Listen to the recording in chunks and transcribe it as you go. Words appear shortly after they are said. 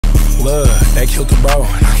Look, they killed the bro,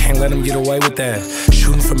 and I can't let him get away with that.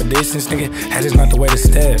 Shooting from a distance, nigga, that is not the way to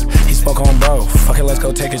step. He spoke on bro, fuck it, let's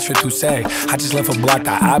go take a trip through SAG. I just left a block,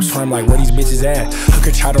 the ops for him like, where these bitches at?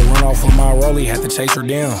 Hooker tried to run off with my rollie, had to chase her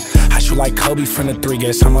down. I shoot like Kobe from the 3,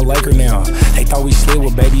 guess I'm a Laker now. They thought we slid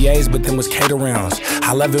with baby A's, but then was cater rounds.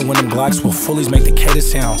 I love it when them Glocks will fullies make the cater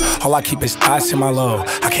sound. All I keep is thoughts in my low,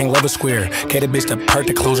 I can't love a square. Get a bitch to perk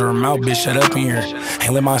to close her mouth, bitch, shut up in here.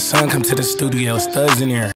 And let my son come to the studio, studs in here.